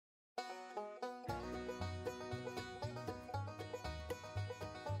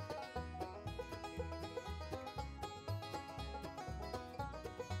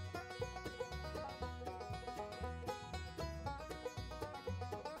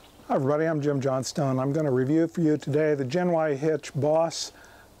Hi everybody, I'm Jim Johnstone. I'm going to review for you today the Gen Y Hitch Boss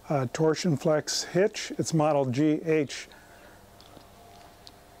Torsion Flex Hitch. It's model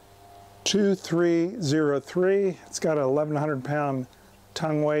GH2303. It's got a 1,100 pound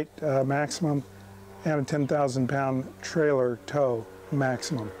tongue weight maximum and a 10,000 pound trailer tow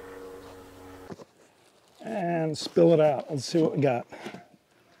maximum. And spill it out. Let's see what we got.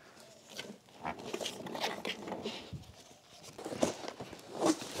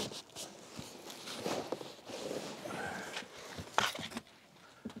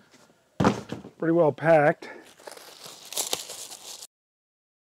 Pretty well packed.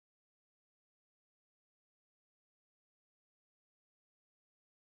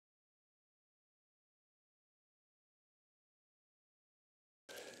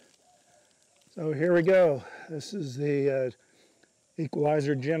 So here we go. This is the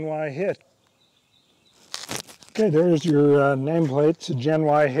Equalizer Gen Y Hitch. Okay, there's your nameplate. It's a Gen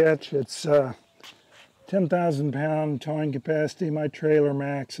Y Hitch. It's 10,000 pound towing capacity. My trailer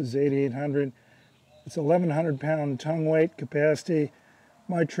max is 8,800. It's 1,100 pound tongue weight capacity.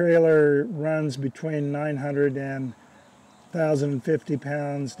 My trailer runs between 900 and 1,050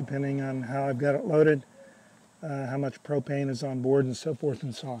 pounds, depending on how I've got it loaded, how much propane is on board, and so forth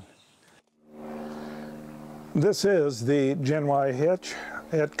and so on. This is the Gen Y Hitch.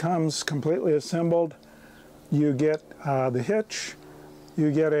 It comes completely assembled. You get the hitch,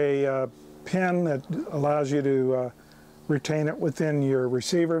 you get a pin that allows you to retain it within your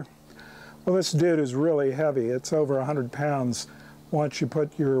receiver. Well, this dude is really heavy. It's over 100 pounds once you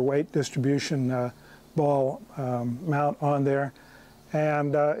put your weight distribution ball mount on there.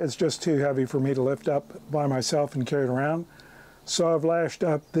 And it's just too heavy for me to lift up by myself and carry it around. So I've lashed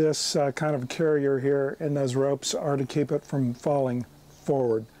up this kind of carrier here, and those ropes are to keep it from falling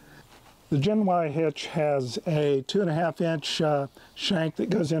forward. The Gen Y Hitch has a 2.5 inch shank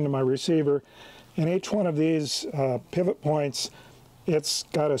that goes into my receiver. In each one of these pivot points, it's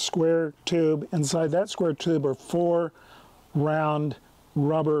got a square tube. Inside that square tube are 4 round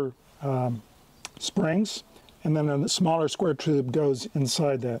rubber springs, and then a smaller square tube goes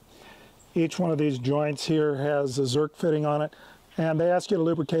inside that. Each one of these joints here has a Zerk fitting on it, and they ask you to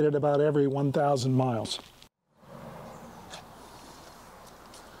lubricate it about every 1,000 miles.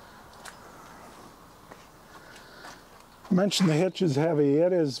 I mentioned the hitch is heavy.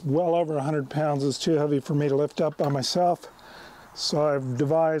 It is well over 100 pounds. It's too heavy for me to lift up by myself. So I've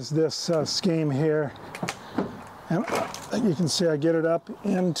devised this scheme here, and you can see I get it up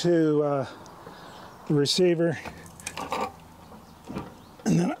into the receiver,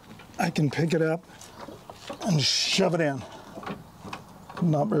 and then I can pick it up and shove it in.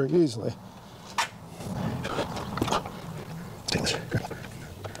 Not very easily. Take this.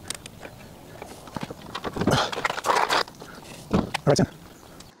 All right, I'm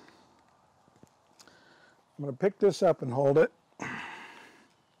going to pick this up and hold it.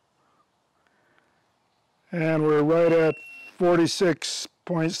 And we're right at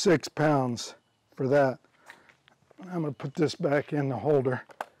 46.6 pounds for that. I'm going to put this back in the holder.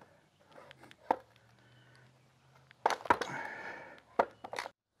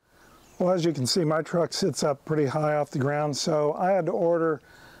 Well, as you can see, my truck sits up pretty high off the ground, so I had to order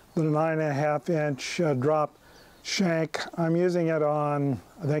the 9.5 inch drop shank. I'm using it on,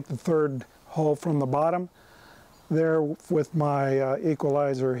 I think, the 3rd hole from the bottom there with my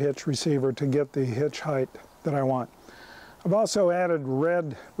Equalizer hitch receiver to get the hitch height that I want. I've also added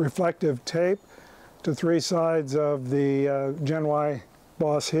red reflective tape to 3 sides of the Gen Y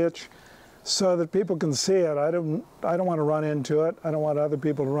Boss hitch so that people can see it. I don't want to run into it. I don't want other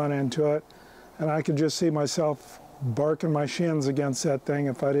people to run into it. And I could just see myself barking my shins against that thing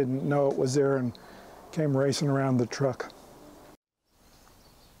if I didn't know it was there and came racing around the truck.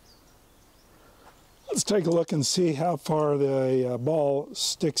 Let's take a look and see how far the ball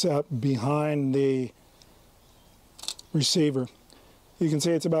sticks out behind the receiver. You can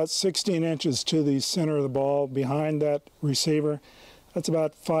see it's about 16 inches to the center of the ball behind that receiver. That's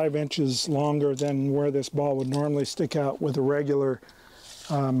about 5 inches longer than where this ball would normally stick out with a regular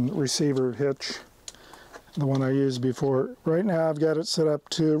receiver hitch, the one I used before. Right now I've got it set up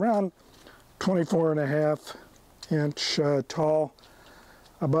to around 24.5 inch tall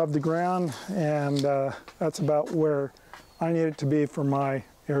above the ground, and that's about where I need it to be for my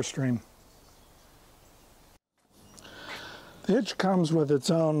Airstream. The hitch comes with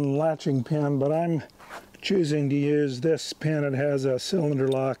its own latching pin, but I'm choosing to use this pin. It has a cylinder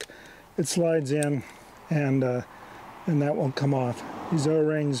lock. It slides in, and that won't come off. These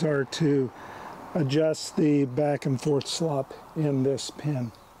O-rings are to adjust the back and forth slop in this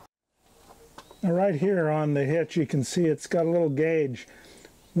pin. Now right here on the hitch, you can see it's got a little gauge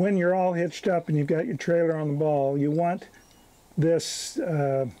when you're all hitched up and you've got your trailer on the ball, you want this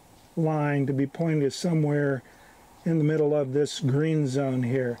line to be pointed somewhere in the middle of this green zone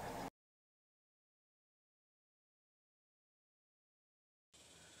here.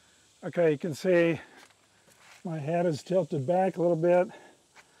 Okay, you can see my head is tilted back a little bit.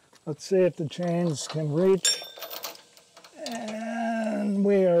 Let's see if the chains can reach. And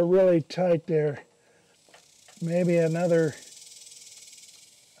we are really tight there. Maybe another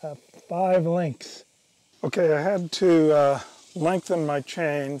 5 lengths. Okay, I had to lengthen my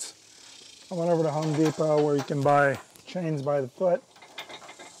chains. I went over to Home Depot where you can buy chains by the foot.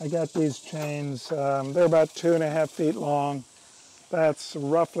 I got these chains. They're about 2.5 feet long. That's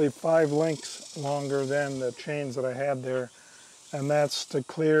roughly 5 lengths longer than the chains that I had there. And that's to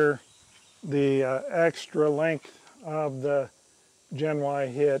clear the extra length of the Gen Y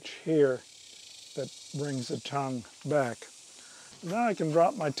hitch here that brings the tongue back. Now I can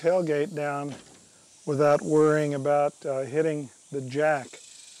drop my tailgate down without worrying about hitting the jack.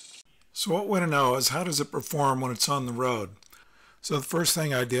 So what we want to know is, how does it perform when it's on the road? So the first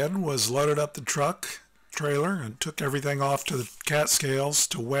thing I did was loaded up the trailer and took everything off to the cat scales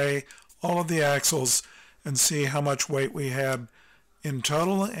to weigh all of the axles and see how much weight we had in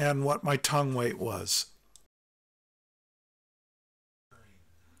total and what my tongue weight was.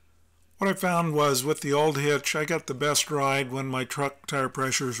 What I found was, with the old hitch, I got the best ride when my truck tire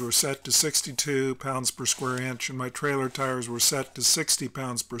pressures were set to 62 pounds per square inch and my trailer tires were set to 60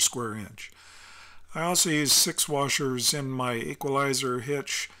 pounds per square inch. I also used 6 washers in my Equalizer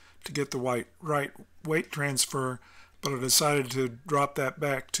hitch to get the right weight transfer, but I decided to drop that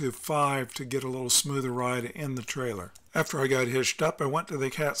back to 5 to get a little smoother ride in the trailer. After I got hitched up, I went to the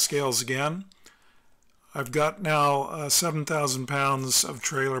cat scales again. I've got now 7,000 pounds of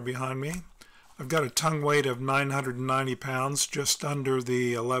trailer behind me. I've got a tongue weight of 990 pounds, just under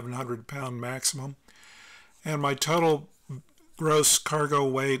the 1,100 pound maximum. And my total gross cargo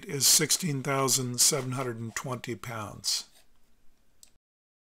weight is 16,720 pounds.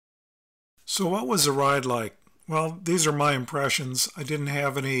 So what was the ride like? Well, these are my impressions. I didn't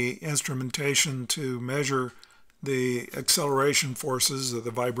have any instrumentation to measure the acceleration forces or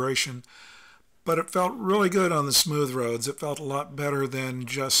the vibration, but it felt really good on the smooth roads. It felt a lot better than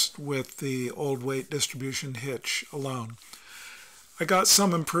just with the old weight distribution hitch alone. I got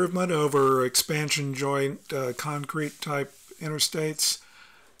some improvement over expansion joint concrete type interstates,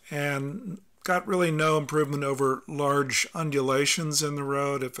 and got really no improvement over large undulations in the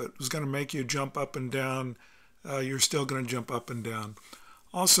road. If it was going to make you jump up and down, you're still going to jump up and down.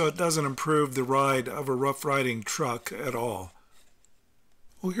 Also, it doesn't improve the ride of a rough riding truck at all.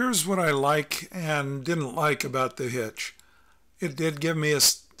 Well, here's what I like and didn't like about the hitch. It did give me a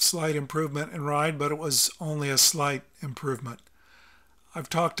slight improvement in ride, but it was only a slight improvement. I've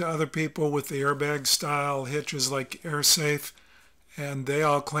talked to other people with the airbag style hitches like AirSafe, and they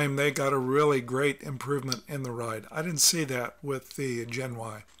all claim they got a really great improvement in the ride. I didn't see that with the Gen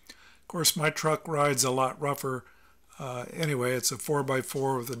Y. Of course, my truck rides a lot rougher. Anyway, it's a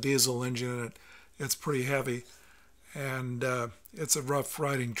 4x4 with a diesel engine in it. It's pretty heavy, and it's a rough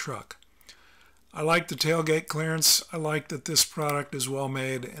riding truck. I like the tailgate clearance. I like that this product is well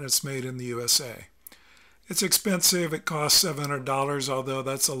made and it's made in the USA. It's expensive. It costs $700, although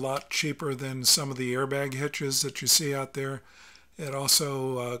that's a lot cheaper than some of the airbag hitches that you see out there. It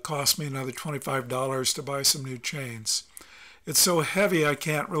also cost me another $25 to buy some new chains. It's so heavy I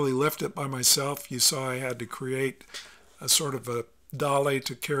can't really lift it by myself. You saw I had to create a sort of a dolly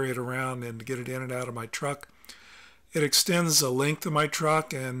to carry it around and to get it in and out of my truck. It extends the length of my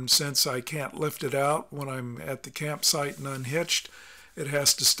truck, and since I can't lift it out when I'm at the campsite and unhitched, it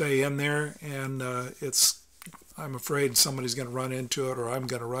has to stay in there, and I'm afraid somebody's going to run into it, or I'm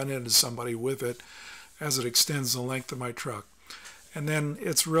going to run into somebody with it as it extends the length of my truck. And then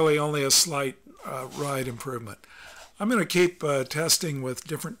it's really only a slight ride improvement. I'm going to keep testing with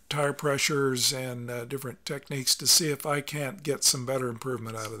different tire pressures and different techniques to see if I can't get some better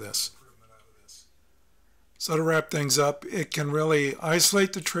improvement out of this. So to wrap things up, it can really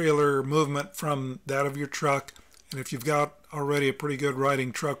isolate the trailer movement from that of your truck. And if you've got already a pretty good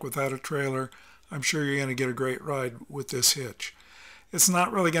riding truck without a trailer, I'm sure you're going to get a great ride with this hitch. It's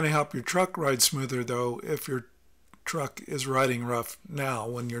not really going to help your truck ride smoother, though, if your truck is riding rough now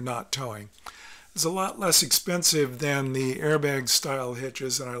when you're not towing. It's a lot less expensive than the airbag style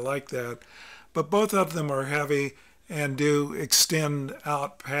hitches, and I like that. But both of them are heavy and do extend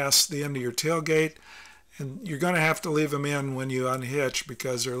out past the end of your tailgate. And you're going to have to leave them in when you unhitch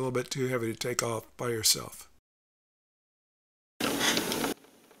because they're a little bit too heavy to take off by yourself.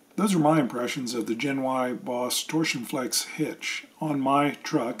 Those are my impressions of the Gen Y Boss Torsion Flex hitch on my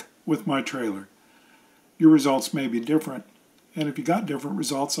truck with my trailer. Your results may be different, and if you got different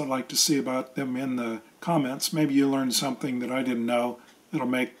results, I'd like to see about them in the comments. Maybe you learned something that I didn't know that'll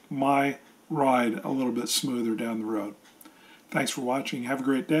make my ride a little bit smoother down the road. Thanks for watching. Have a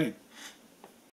great day.